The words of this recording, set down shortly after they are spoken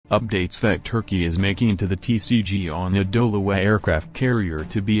Updates that Turkey is making to the TCG Anadolu aircraft carrier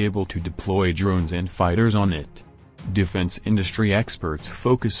to be able to deploy drones and fighters on it. Defense industry experts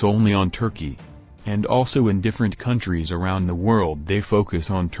focus only on Turkey. And also in different countries around the world they focus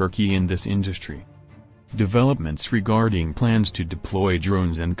on Turkey in this industry. Developments regarding plans to deploy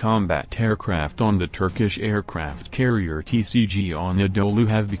drones and combat aircraft on the Turkish aircraft carrier TCG Anadolu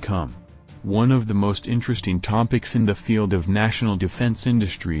have become one of the most interesting topics in the field of national defense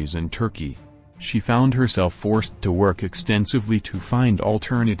industries in Turkey. She found herself forced to work extensively to find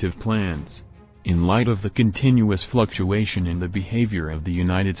alternative plans, in light of the continuous fluctuation in the behavior of the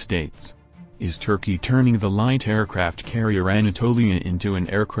United States. Is Turkey turning the light aircraft carrier Anatolia into an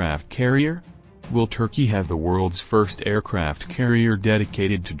aircraft carrier? Will Turkey have the world's first aircraft carrier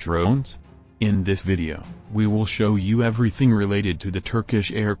dedicated to drones? In this video, we will show you everything related to the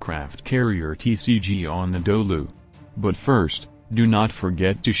Turkish aircraft carrier TCG Anadolu. But first, do not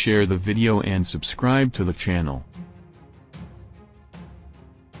forget to share the video and subscribe to the channel.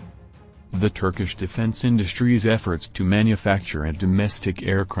 The Turkish Defense Industry's efforts to manufacture a domestic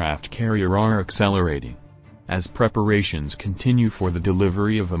aircraft carrier are accelerating, as preparations continue for the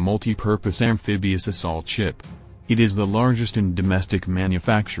delivery of a multi-purpose amphibious assault ship. It is the largest in domestic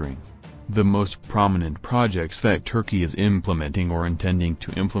manufacturing. The most prominent projects that Turkey is implementing or intending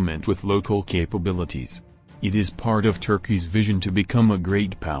to implement with local capabilities. It is part of Turkey's vision to become a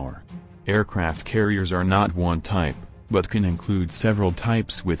great power. Aircraft carriers are not one type, but can include several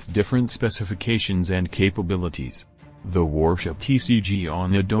types with different specifications and capabilities. The warship TCG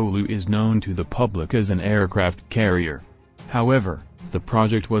Anadolu is known to the public as an aircraft carrier. However, the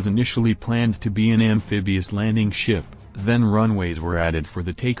project was initially planned to be an amphibious landing ship, then runways were added for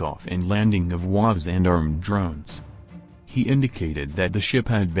the takeoff and landing of WAVs and armed drones. He indicated that the ship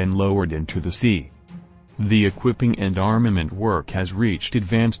had been lowered into the sea. The equipping and armament work has reached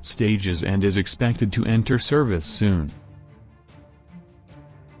advanced stages and is expected to enter service soon.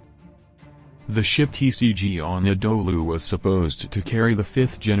 The ship TCG Anadolu was supposed to carry the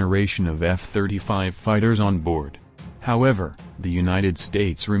fifth generation of F-35 fighters on board. However, the United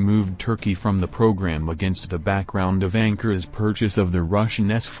States removed Turkey from the program against the background of Ankar's purchase of the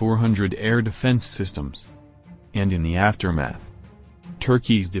Russian S-400 air defense systems. And in the aftermath,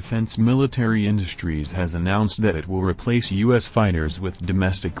 Turkey's defense military industries has announced that it will replace U.S. fighters with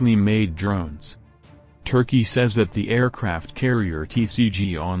domestically made drones. Turkey says that the aircraft carrier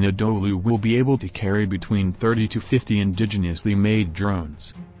TCG Anadolu will be able to carry between 30 to 50 indigenously made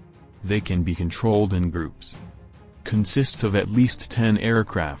drones. They can be controlled in groups. Consists of at least 10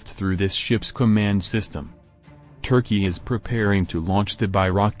 aircraft through this ship's command system. Turkey is preparing to launch the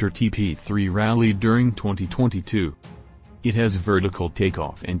Bayraktar TP3 rally during 2022. It has vertical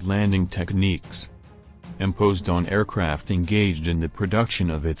takeoff and landing techniques imposed on aircraft engaged in the production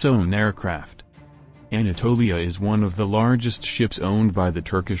of its own aircraft. Anatolia is one of the largest ships owned by the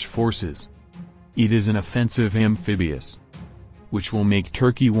Turkish forces. It is an offensive amphibious, which will make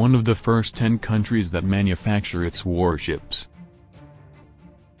Turkey one of the first 10 countries that manufacture its warships.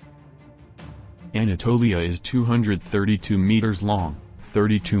 Anatolia is 232 meters long,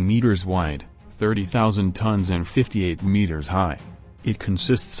 32 meters wide, 30,000 tons and 58 meters high. It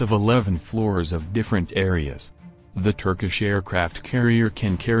consists of 11 floors of different areas. The Turkish aircraft carrier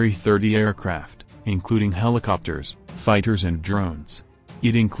can carry 30 aircraft, including helicopters, fighters and drones.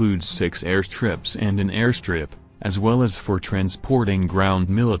 It includes 6 airstrips and an airstrip, as well as for transporting ground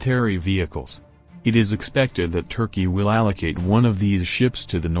military vehicles. It is expected that Turkey will allocate one of these ships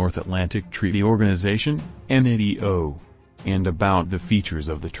to the North Atlantic Treaty Organization, NATO. And about the features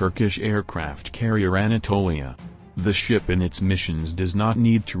of the Turkish aircraft carrier Anatolia. The ship in its missions does not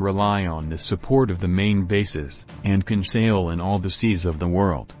need to rely on the support of the main bases, and can sail in all the seas of the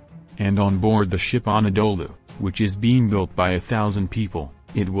world. And on board the ship Anadolu, which is being built by 1,000 people,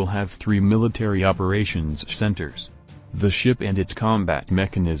 it will have 3 military operations centers. The ship and its combat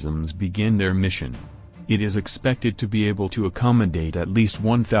mechanisms begin their mission. It is expected to be able to accommodate at least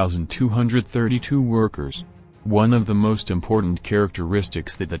 1,232 workers. One of the most important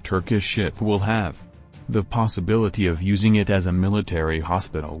characteristics that the Turkish ship will have: the possibility of using it as a military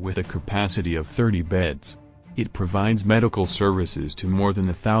hospital with a capacity of 30 beds. It provides medical services to more than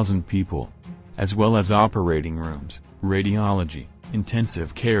 1,000 people, as well as operating rooms, radiology,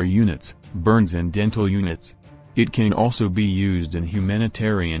 intensive care units, burns and dental units. It can also be used in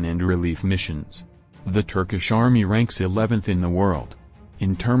humanitarian and relief missions. The Turkish army ranks 11th in the world.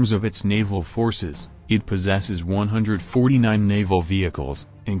 In terms of its naval forces, it possesses 149 naval vehicles,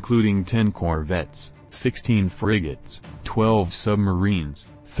 including 10 corvettes, 16 frigates, 12 submarines,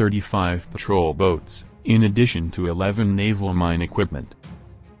 35 patrol boats, in addition to 11 naval mine equipment.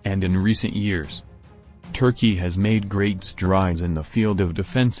 and in recent years, Turkey has made great strides in the field of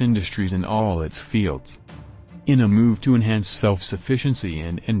defense industries in all its fields. In a move to enhance self-sufficiency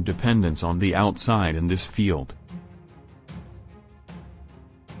and independence on the outside in this field.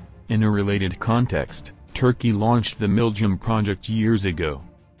 In a related context, Turkey launched the Milgem project years ago.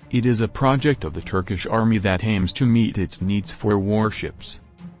 It is a project of the Turkish army that aims to meet its needs for warships.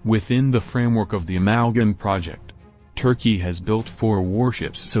 Within the framework of the Milgem project, Turkey has built 4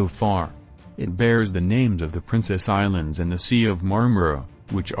 warships so far. It bears the names of the Princess Islands and the Sea of Marmara,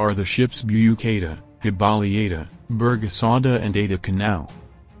 which are the ships Büyükada, Hibaliyada, Burgasada and Ada Kanal.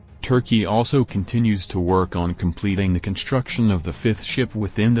 Turkey also continues to work on completing the construction of the 5th ship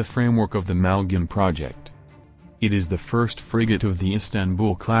within the framework of the Milgem project. It is the first frigate of the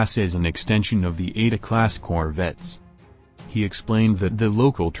Istanbul class as an extension of the Ada-class corvettes. He explained that the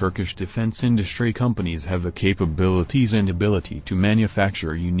local Turkish defense industry companies have the capabilities and ability to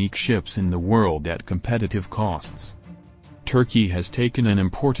manufacture unique ships in the world at competitive costs. Turkey has taken an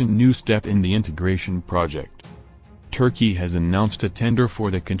important new step in the integration project. Turkey has announced a tender for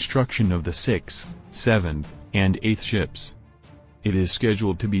the construction of the 6th, 7th, and 8th ships. It is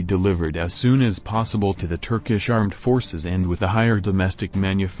scheduled to be delivered as soon as possible to the Turkish armed forces and with a higher domestic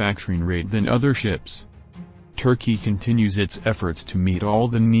manufacturing rate than other ships. Turkey continues its efforts to meet all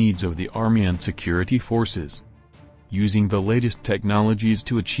the needs of the army and security forces, using the latest technologies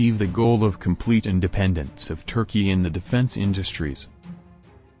to achieve the goal of complete independence of Turkey in the defense industries.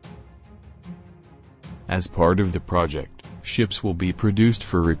 As part of the project, ships will be produced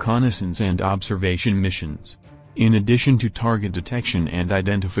for reconnaissance and observation missions. In addition to target detection and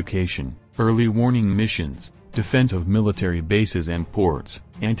identification, early warning missions, defense of military bases and ports,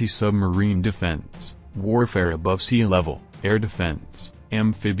 anti-submarine defense, warfare above sea level, air defense,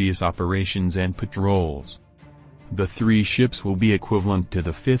 amphibious operations and patrols. The 3 ships will be equivalent to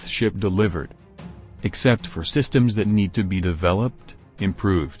the 5th ship delivered, except for systems that need to be developed,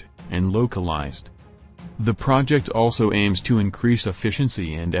 improved, and localized. The project also aims to increase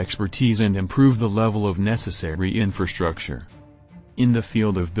efficiency and expertise and improve the level of necessary infrastructure in the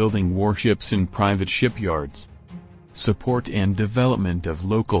field of building warships in private shipyards, support and development of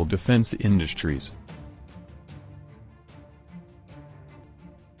local defense industries.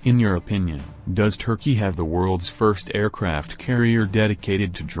 In your opinion, does Turkey have the world's first aircraft carrier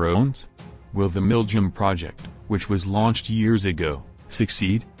dedicated to drones? Will the Milgem project, which was launched years ago,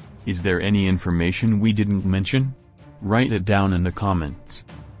 succeed? Is there any information we didn't mention? Write it down in the comments.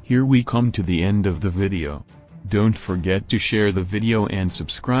 Here we come to the end of the video. Don't forget to share the video and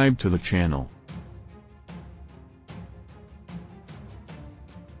subscribe to the channel.